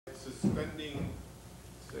suspending,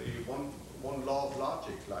 say, one law of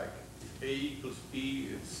logic, like if A equals B,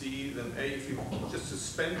 it's C, then A, if you just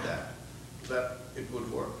suspend that it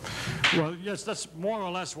would work? Well, yes, that's more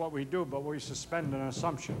or less what we do, but we suspend an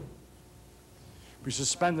assumption. We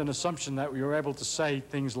suspend an assumption that we are able to say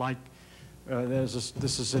things like,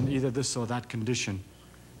 this is in either this or that condition,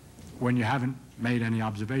 when you haven't made any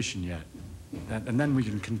observation yet. And then we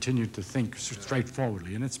can continue to think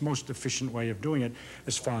straightforwardly, and it's the most efficient way of doing it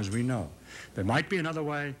as far as we know. There might be another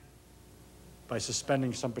way, by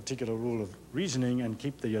suspending some particular rule of reasoning and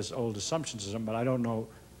keep the old assumptions, but I don't know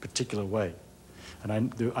a particular way.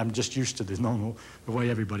 And I'm just used to the way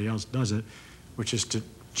everybody else does it, which is to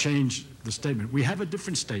change the statement. We have a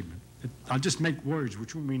different statement. I'll just make words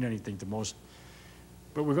which won't mean anything to most,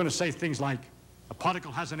 but we're going to say things like, a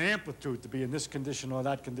particle has an amplitude to be in this condition or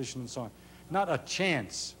that condition and so on. Not a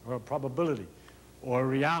chance or a probability or a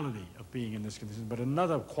reality of being in this condition, but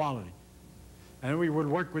another quality. And we would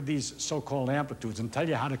work with these so-called amplitudes and tell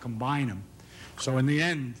you how to combine them. So in the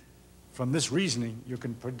end, from this reasoning, you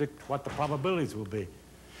can predict what the probabilities will be.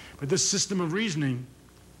 But this system of reasoning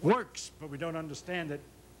works, but we don't understand it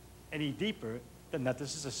any deeper than that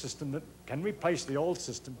this is a system that can replace the old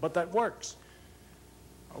system, but that works.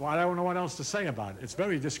 Well, I don't know what else to say about it. It's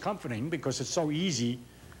very discomforting because it's so easy,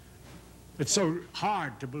 it's so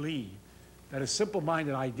hard to believe that a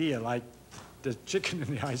simple-minded idea like the chicken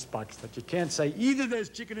in the icebox, that you can't say either there's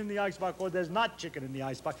chicken in the icebox or there's not chicken in the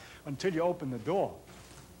icebox until you open the door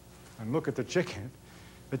and look at the chicken,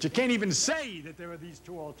 that you can't even say that there are these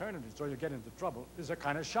two alternatives or you get into trouble, is a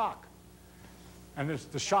kind of shock. And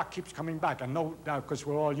the shock keeps coming back. And no doubt, because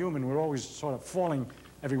we're all human, we're always sort of falling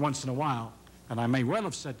every once in a while. And I may well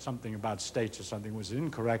have said something about states or something was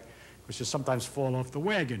incorrect, which is sometimes fall off the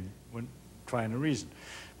wagon when trying to reason.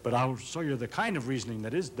 But I'll show you the kind of reasoning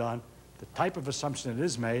that is done, the type of assumption that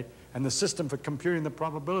is made, and the system for computing the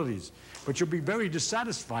probabilities. But you'll be very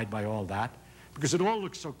dissatisfied by all that, because it all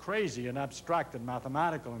looks so crazy and abstract and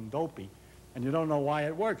mathematical and dopey, and you don't know why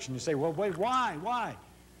it works. And you say, well, wait, why?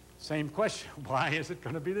 Same question. Why is it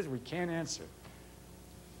going to be this? We can't answer.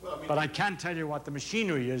 Well, I mean, but I can tell you what the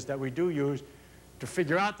machinery is that we do use to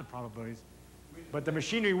figure out the probabilities. But the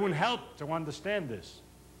machinery wouldn't help to understand this.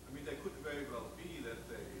 I mean, there could very well be that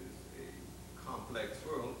there is a complex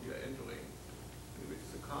world you're entering in which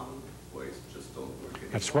the common ways just don't work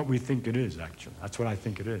anymore. That's what we think it is, actually. That's what I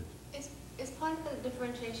think it is. Is part of the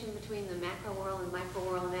differentiation between the macro world and micro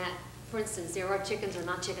world that, for instance, there are chickens or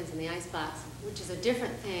not chickens in the icebox, which is a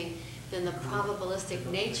different thing than the probabilistic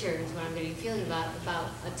nature is what I'm getting a feeling about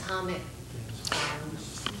atomic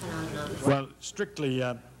phenomena? Well, strictly,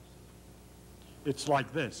 it's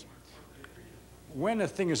like this. When a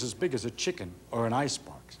thing is as big as a chicken or an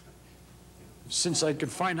icebox, since I can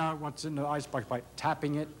find out what's in the icebox by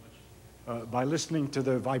tapping it, by listening to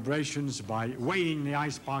the vibrations, by weighing the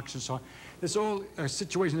icebox and so on, there's all a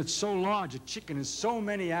situation that's so large. A chicken is so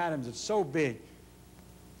many atoms, it's so big,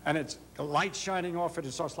 and it's light shining off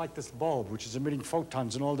it. So it's like this bulb, which is emitting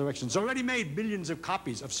photons in all directions. It's already made billions of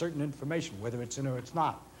copies of certain information, whether it's in or it's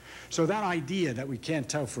not. So that idea that we can't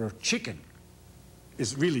tell for a chicken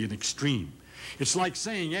is really an extreme. It's like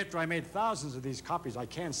saying, after I made thousands of these copies, I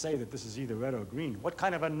can't say that this is either red or green. What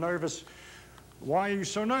kind of a nervous, why are you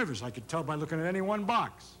so nervous? I could tell by looking at any one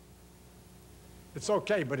box. It's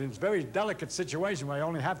okay, but in a very delicate situation where I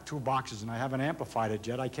only have two boxes and I haven't amplified it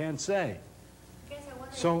yet, I can't say.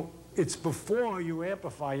 So it's before you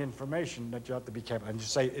amplify information that you have to be careful. And you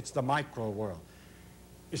say it's the micro world.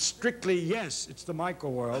 It's strictly, yes, it's the micro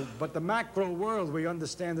world, but the macro world we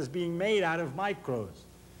understand as being made out of micros.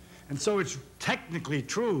 And so it's technically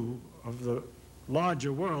true of the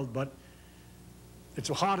larger world, but it's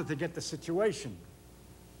harder to get the situation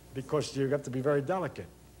because you have to be very delicate.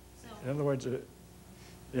 So in other words,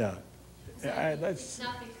 yeah. It's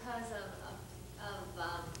not because of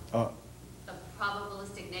the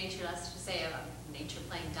probabilistic nature, let's just say of nature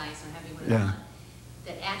playing dice or however you want to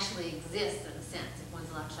that actually exists in a sense, if one's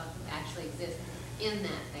allowed to actually exist in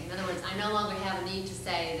that thing. In other words, I no longer have a need to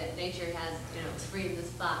say that nature has, it's free in this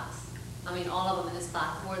box. I mean, all of them in this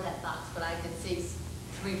box or that box, but I can see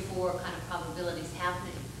 3, 4 kind of probabilities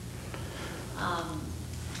happening.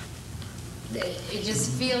 It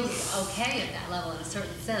just feels okay at that level in a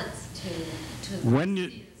certain sense to when see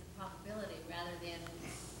it as a probability rather than,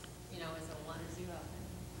 as a 1 or 0 thing.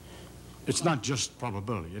 It's not just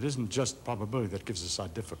probability. It isn't just probability that gives us our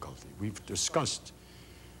difficulty. We've discussed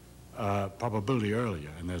probability earlier,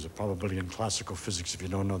 and there's a probability in classical physics if you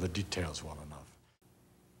don't know the details well enough.